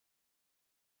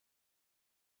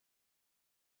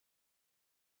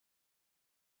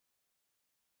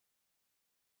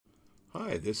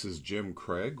Hi, this is Jim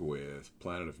Craig with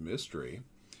Planet of Mystery,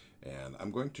 and I'm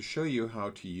going to show you how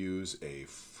to use a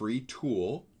free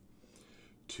tool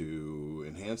to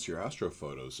enhance your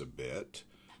astrophotos a bit.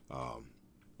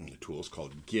 The tool is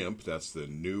called Gimp. That's the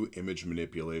new image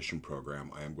manipulation program.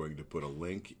 I am going to put a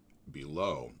link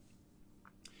below,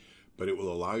 but it will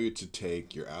allow you to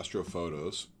take your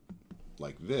astrophotos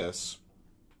like this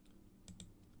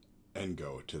and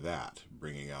go to that,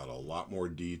 bringing out a lot more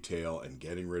detail and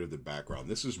getting rid of the background.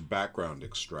 This is background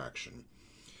extraction.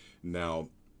 Now,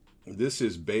 this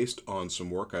is based on some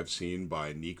work I've seen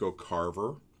by Nico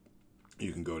Carver.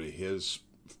 You can go to his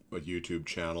YouTube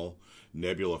channel,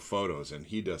 Nebula Photos, and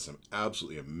he does some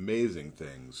absolutely amazing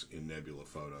things in Nebula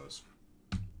Photos.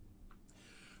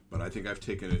 But I think I've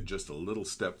taken it just a little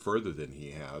step further than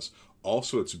he has.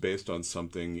 Also, it's based on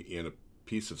something in a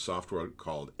piece of software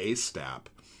called ASTAP,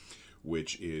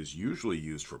 which is usually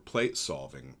used for plate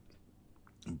solving,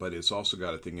 but it's also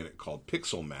got a thing in it called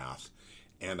pixel math,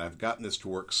 and I've gotten this to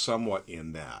work somewhat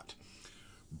in that,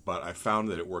 but I found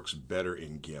that it works better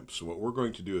in Gimp. So what we're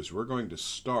going to do is we're going to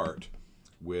start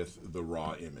with the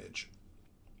raw image.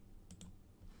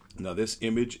 Now this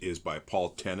image is by Paul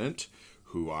Tennant,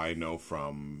 who I know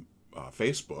from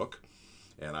Facebook,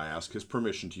 and I asked his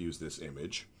permission to use this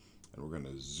image, and we're going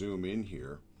to zoom in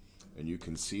here. And you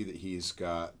can see that he's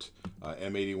got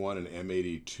M81 and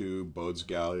M82 Bode's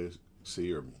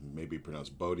Galaxy, or maybe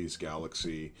pronounced Bode's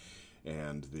Galaxy,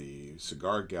 and the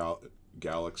Cigar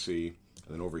Galaxy. And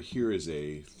then over here is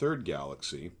a third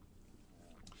galaxy.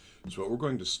 So what we're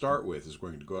going to start with is we're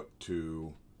going to go up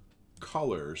to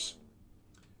colors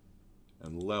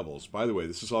and levels. By the way,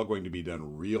 this is all going to be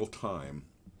done real time,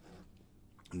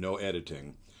 no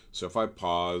editing. So if I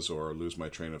pause or lose my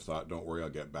train of thought, don't worry, I'll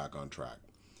get back on track.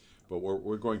 But what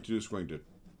we're going to do is we're going to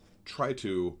try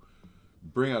to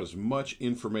bring out as much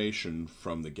information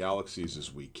from the galaxies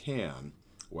as we can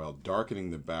while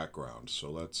darkening the background. So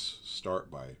let's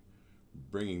start by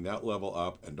bringing that level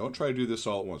up. And don't try to do this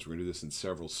all at once. We're going to do this in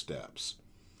several steps.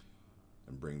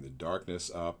 And bring the darkness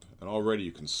up. And already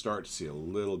you can start to see a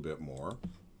little bit more.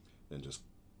 Then just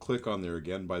click on there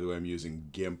again. By the way, I'm using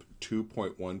GIMP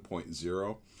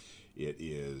 2.1.0. It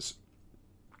is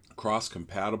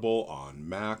cross-compatible on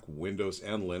Mac, Windows,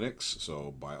 and Linux,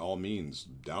 so by all means,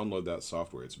 download that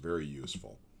software. It's very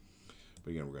useful.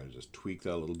 But again, we're going to just tweak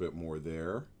that a little bit more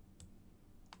there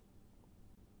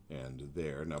and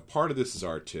there. Now, part of this is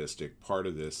artistic, part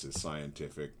of this is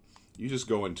scientific. You just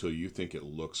go until you think it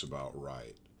looks about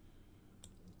right.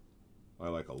 I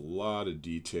like a lot of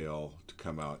detail to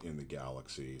come out in the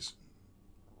galaxies.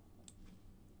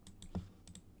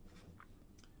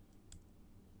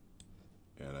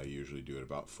 And I usually do it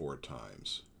about 4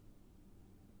 times.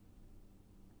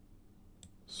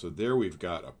 So there we've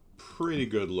got a pretty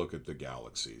good look at the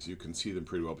galaxies. You can see them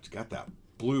pretty well, but you got that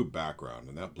blue background,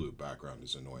 and that blue background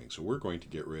is annoying. So we're going to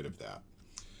get rid of that.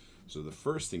 So the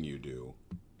first thing you do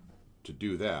to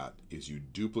do that is you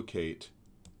duplicate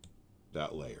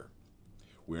that layer.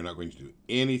 We're not going to do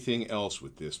anything else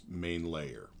with this main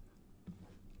layer.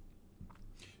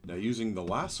 Now using the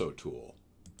lasso tool,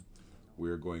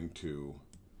 we're going to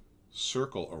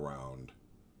circle around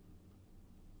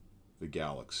the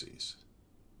galaxies.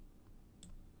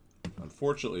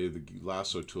 Unfortunately, the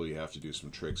lasso tool, you have to do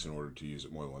some tricks in order to use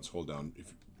it more than once. Hold down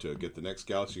to get the next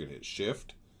galaxy, you're going to hit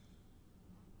Shift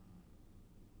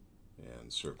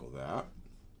and circle that.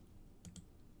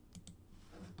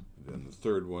 Then the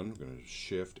third one, we're going to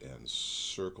Shift and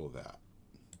circle that.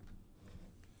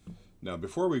 Now,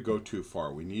 before we go too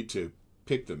far, we need to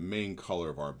pick the main color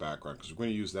of our background, because we're going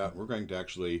to use that. We're going to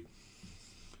actually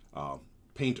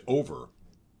paint over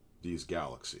these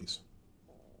galaxies.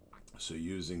 So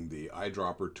using the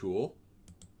eyedropper tool,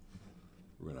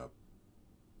 we're going to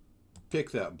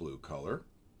pick that blue color.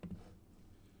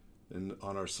 And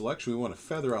on our selection, we want to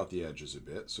feather out the edges a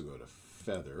bit. So go to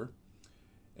Feather.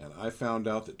 And I found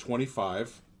out that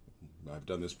 25, I've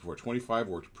done this before, 25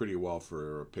 worked pretty well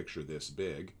for a picture this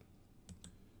big.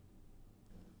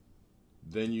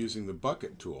 Then using the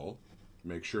bucket tool,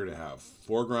 make sure to have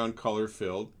foreground color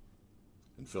filled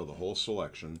and fill the whole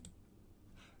selection.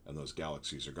 And those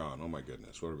galaxies are gone. Oh my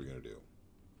goodness, what are we going to do?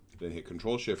 Then hit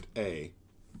Control-Shift-A.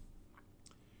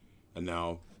 And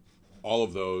now all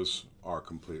of those are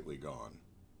completely gone.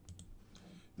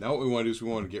 Now what we want to do is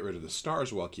we want to get rid of the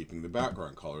stars while keeping the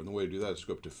background color. And the way to do that is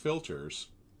go up to Filters,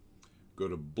 go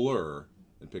to Blur,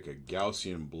 and pick a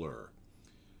Gaussian blur.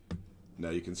 Now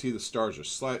you can see the stars are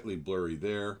slightly blurry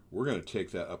there. We're going to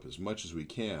take that up as much as we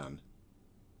can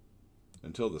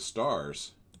until the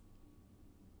stars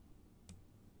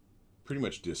pretty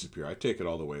much disappear. I take it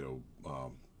all the way to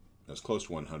as close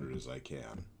to 100 as I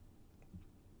can.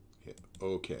 Hit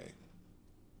OK.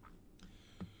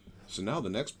 So now the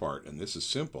next part, and this is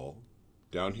simple,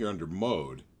 down here under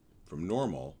Mode, from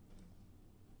Normal,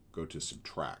 go to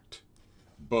Subtract.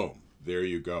 Boom, there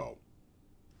you go.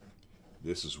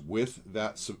 This is with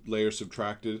that layer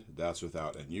subtracted, that's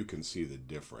without, and you can see the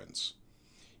difference.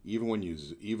 Even when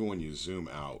you zoom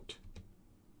out,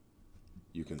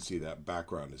 you can see that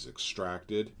background is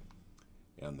extracted,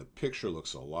 and the picture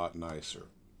looks a lot nicer.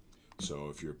 So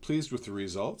if you're pleased with the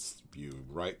results, you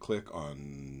right-click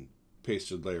on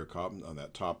pasted layer on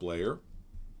that top layer,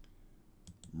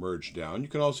 merge down. You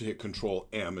can also hit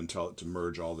Control-M and tell it to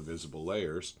merge all the visible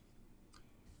layers.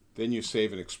 Then you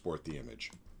save and export the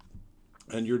image.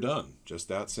 And you're done. Just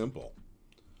that simple.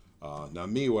 Now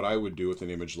what I would do with an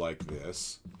image like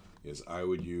this is I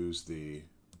would use the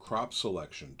crop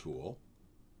selection tool.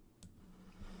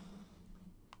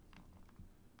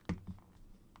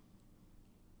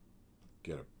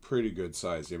 Get a pretty good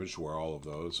sized image where all of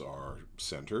those are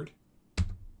centered.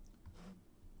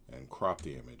 And crop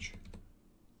the image.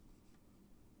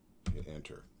 Hit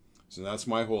Enter. So that's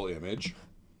my whole image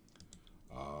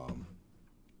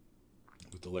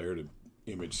with the layered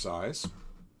image size.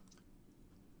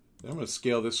 Then I'm going to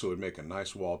scale this so it would make a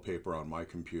nice wallpaper on my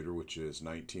computer, which is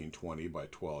 1920 by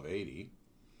 1280.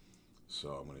 So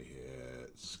I'm going to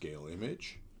hit Scale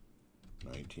Image,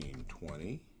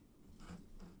 1920,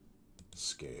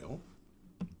 Scale,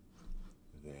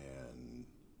 then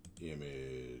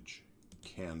Image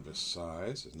Canvas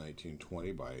Size is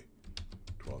 1920 by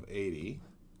 1280.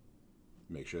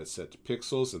 Make sure it's set to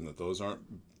pixels and that those aren't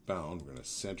bound. We're going to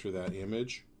center that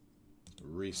image,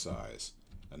 resize,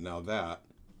 and now that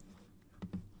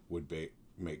would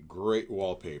make great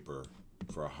wallpaper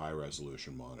for a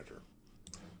high-resolution monitor.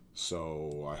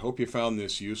 So I hope you found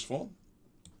this useful.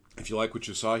 If you like what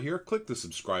you saw here, click the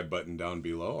subscribe button down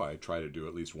below. I try to do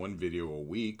at least one video a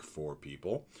week for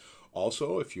people.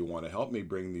 Also, if you want to help me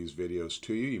bring these videos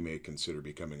to you, you may consider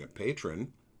becoming a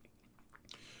patron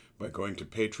by going to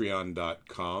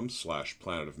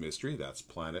patreon.com/planetofmystery. That's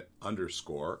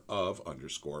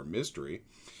planet_of_mystery.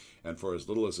 And for as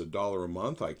little as $1 a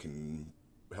month, I can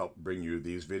help bring you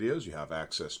these videos. You have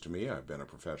access to me. I've been a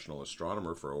professional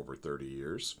astronomer for over 30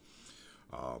 years.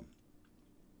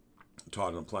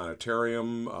 Taught in a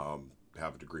planetarium,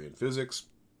 have a degree in physics.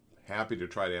 Happy to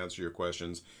try to answer your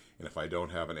questions. And if I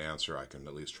don't have an answer, I can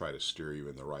at least try to steer you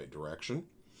in the right direction.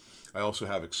 I also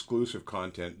have exclusive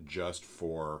content just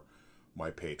for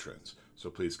my patrons, so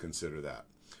please consider that.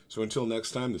 So until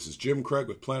next time, this is Jim Craig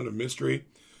with Planet of Mystery,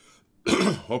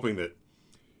 hoping that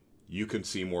you can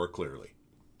see more clearly.